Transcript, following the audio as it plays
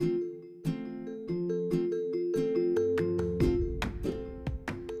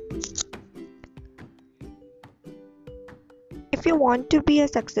you want to be a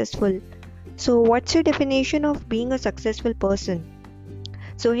successful. So what's your definition of being a successful person?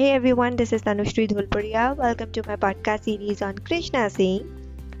 So hey everyone, this is Tanushri Dhulpuria. Welcome to my podcast series on Krishna saying.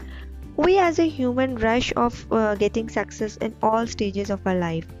 We as a human rush of getting success in all stages of our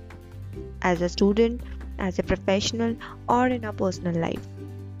life. As a student, as a professional, or in our personal life.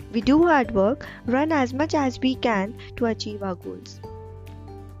 We do hard work, run as much as we can to achieve our goals.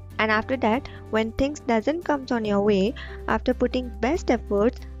 And after that, when things doesn't comes on your way, after putting best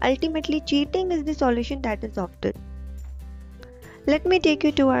efforts, ultimately cheating is the solution that is opted. Let me take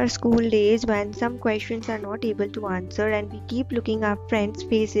you to our school days when some questions are not able to answer and we keep looking our friends'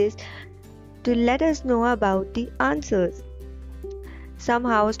 faces to let us know about the answers.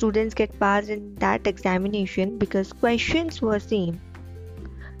 Somehow students get passed in that examination because questions were same.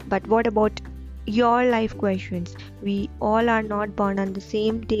 But what about your life questions? We all are not born on the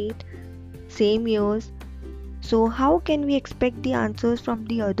same date, same years. So how can we expect the answers from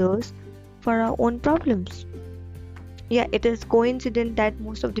the others for our own problems? Yeah, it is coincident that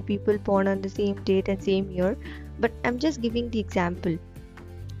most of the people born on the same date and same year, but I'm just giving the example.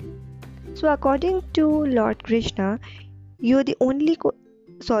 So according to Lord Krishna, you're the only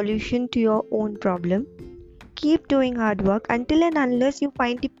solution to your own problem. Keep doing hard work until and unless you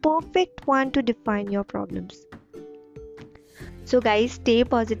find the perfect one to define your problems. So guys, stay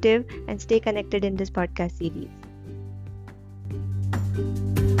positive and stay connected in this podcast series.